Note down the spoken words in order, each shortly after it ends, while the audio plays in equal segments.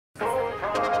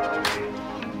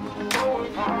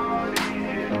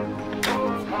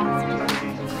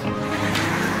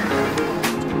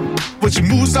But she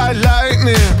moves like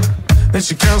lightning, and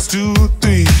she counts to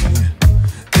 3.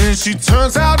 And she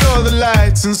turns out all the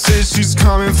lights and says she's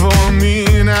coming for me.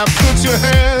 Now put your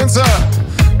hands up,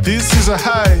 this is a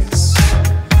heist.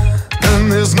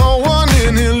 And there's no one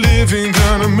in here living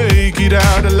gonna make it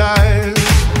out alive.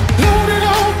 Load it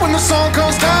up when the sun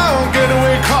comes down,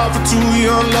 getaway car for 2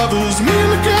 young lovers. Me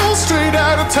and the girl straight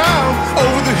out of town,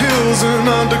 over the hills and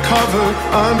undercover,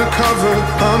 undercover,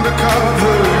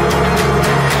 undercover.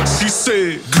 She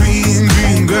said, green,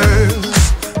 green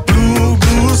girls, blue,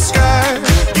 blue sky.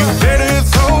 You better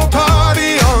throw a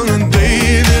party on the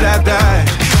day that I die.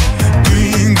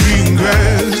 Green, green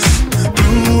grass,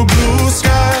 blue, blue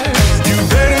sky. You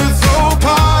better throw a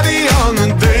party on the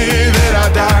day that I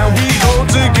die. We go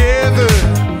together,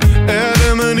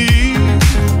 Adam and Eve.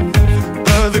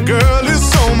 But the girl is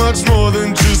so much more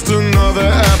than just another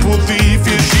apple thief.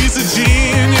 Yeah, she's a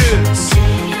genius.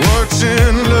 Watch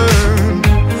and learn.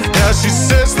 Now she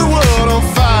sets the world on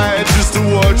fire just to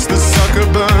watch the sucker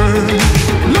burn.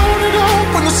 Load it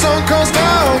up when the sun comes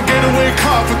down, getaway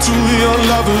car for 2 young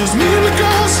lovers. Me and the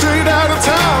girl straight out of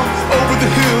town, over the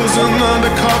hills and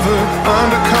undercover,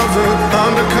 undercover,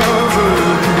 undercover.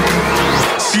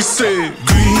 She said,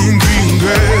 green, green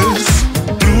grass,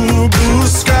 blue, blue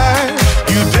sky.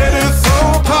 You better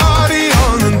throw a party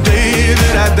on the day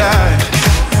that I die.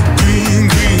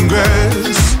 Green, green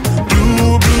grass,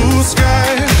 blue, blue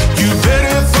sky. You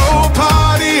better throw a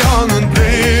party on the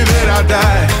day that I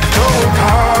die. Throw a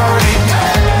party,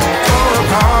 throw a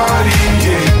party,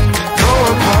 yeah. Throw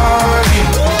a party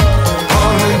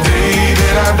on the day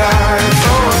that I die.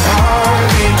 Throw a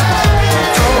party,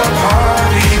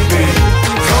 babe.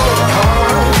 Throw a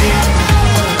party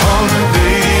on the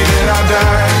day that I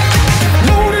die.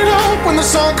 Load it up when the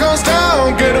sun comes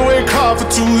down, getaway car for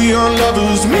 2 young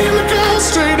lovers. Me and the girl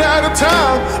straight out of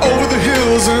town, over the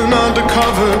hills and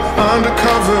undercover,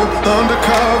 undercover,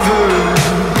 undercover.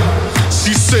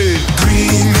 She said,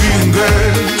 green, green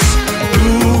grass,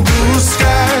 blue, blue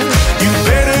sky. You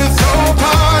better throw a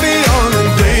party on the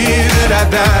day that I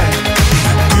die.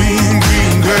 Green,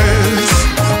 green grass,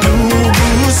 blue,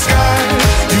 blue sky.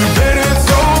 You better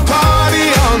throw a party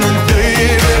on the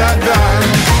day that I die.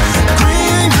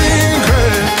 Green, green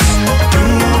grass,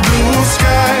 blue, blue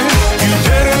sky. You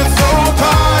better throw a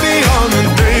party on the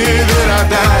day that I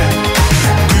die.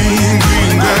 Green,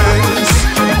 green grass,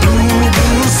 blue,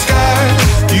 blue sky.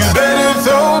 You better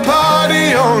throw a party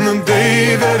on the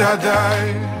day that I die.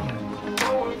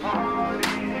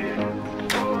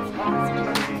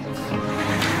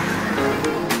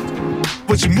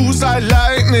 But she moves like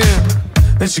lightning,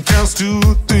 and she counts to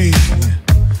 3.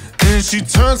 And she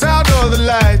turns out all the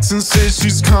lights and says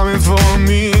she's coming for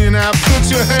me. Now put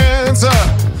your hands up,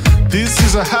 this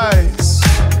is a heist.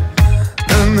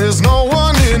 And there's no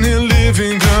one in here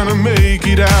living gonna make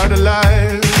it out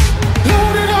alive.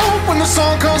 Load it up when the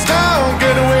sun comes down,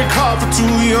 getaway car for 2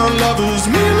 young lovers.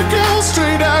 Me and the girl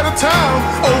straight out of town,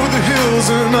 over the hills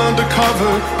and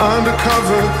undercover,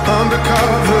 undercover,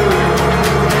 undercover.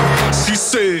 She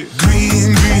said,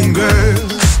 green, green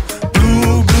grass,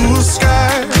 blue, blue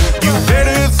sky. You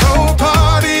better throw a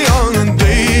party on the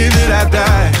day that I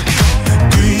die.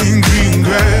 Green, green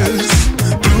grass,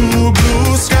 blue,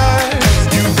 blue sky.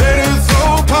 You better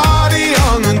throw a party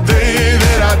on the day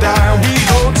that I die. We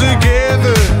go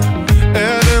together,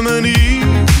 Adam and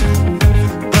Eve.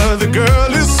 But the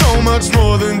girl is so much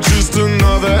more than just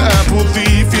another apple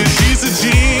thief. Yeah, she's a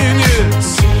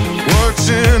genius. Watch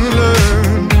and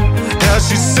learn. Now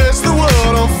she sets the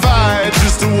world on fire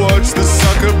just to watch the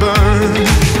sucker burn.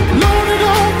 Load it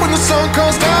up when the sun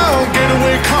comes down,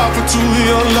 getaway car for 2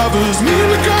 young lovers. Me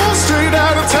and the girl straight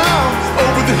out of town,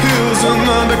 over the hills and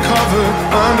undercover,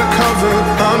 undercover,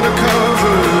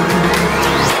 undercover.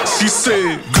 She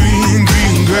said, green,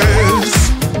 green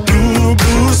grass, blue,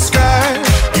 blue sky.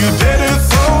 You better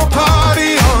throw a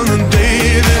party on the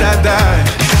day that I die.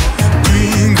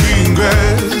 Green, green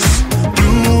grass,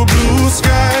 blue, blue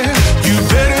sky. You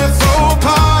better throw a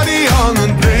party on the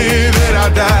day that I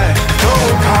die. Throw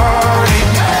a party,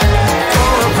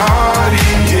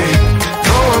 yeah.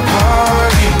 Throw a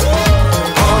party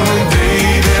on the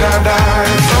day that I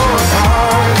die. Throw a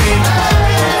party,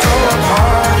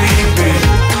 babe.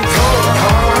 Throw a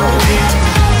party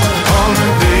on the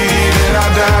day that I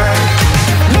die.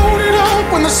 Load it up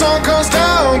when the sun comes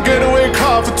down, getaway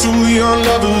car for 2 young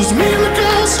lovers. Me and the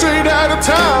girl straight out of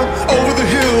town, over the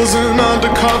hills and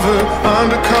undercover,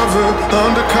 undercover,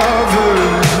 undercover.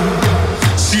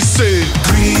 She said,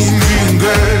 green, green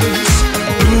grass,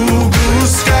 blue, blue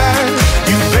sky.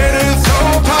 You better throw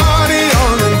a party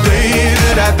on the day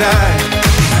that I die.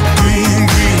 Green,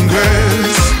 green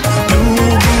grass,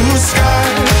 blue, blue sky.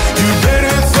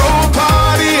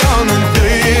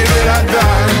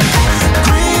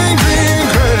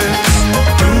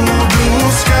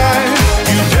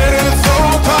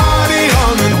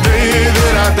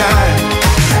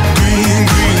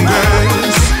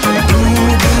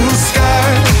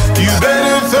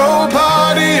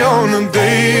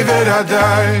 I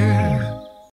die.